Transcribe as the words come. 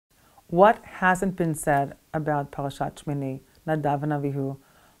What hasn't been said about Parshat Shemini, Nadav and Avihu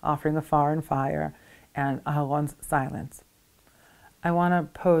offering a foreign fire, and Aharon's silence? I want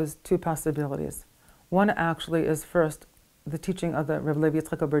to pose two possibilities. One actually is first the teaching of the Reb Levi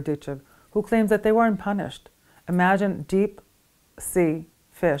Yitzchak Berdichev, who claims that they weren't punished. Imagine deep sea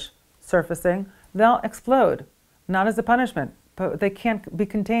fish surfacing. They'll explode, not as a punishment, but they can't be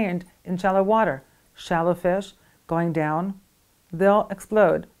contained in shallow water. Shallow fish going down, they'll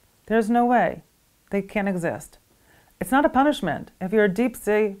explode. There's no way. They can't exist. It's not a punishment. If you're deep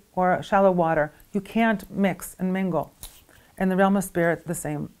sea or shallow water, you can't mix and mingle. In the realm of spirit, the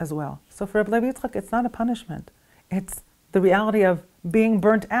same as well. So for Reb Levi Yitzchak, it's not a punishment. It's the reality of being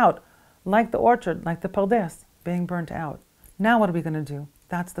burnt out, like the orchard, like the pardes, being burnt out. Now what are we going to do?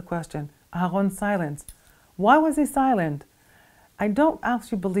 That's the question. Aharon's silence. Why was he silent? I don't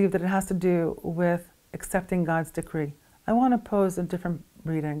actually believe that it has to do with accepting God's decree. I want to pose a different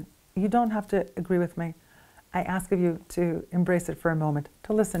reading. You don't have to agree with me. I ask of you to embrace it for a moment,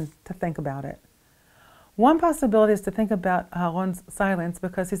 to listen, to think about it. One possibility is to think about Aharon's silence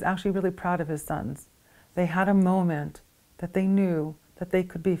because he's actually really proud of his sons. They had a moment that they knew that they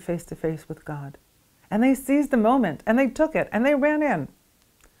could be face to face with God. And they seized the moment, and they took it, and they ran in.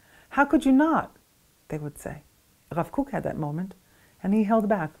 How could you not? They would say. Rav Kook had that moment, and he held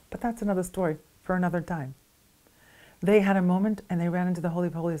back, but that's another story for another time. They had a moment, and they ran into the Holy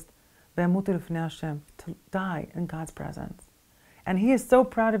of Holies, to die in God's presence. And he is so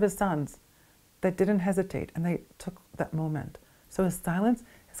proud of his sons that didn't hesitate, and they took that moment. So his silence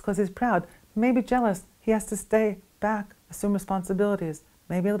is because he's proud, maybe jealous. He has to stay back, assume responsibilities,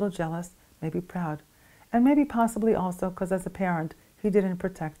 maybe a little jealous, maybe proud. And maybe possibly also because as a parent, he didn't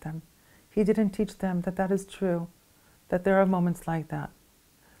protect them. He didn't teach them that that is true, that there are moments like that.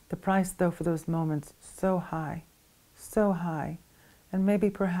 The price, though, for those moments, so high, and maybe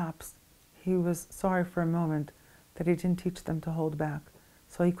perhaps he was sorry for a moment that he didn't teach them to hold back,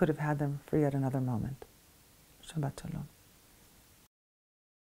 so he could have had them for yet another moment. Shabbat Shalom.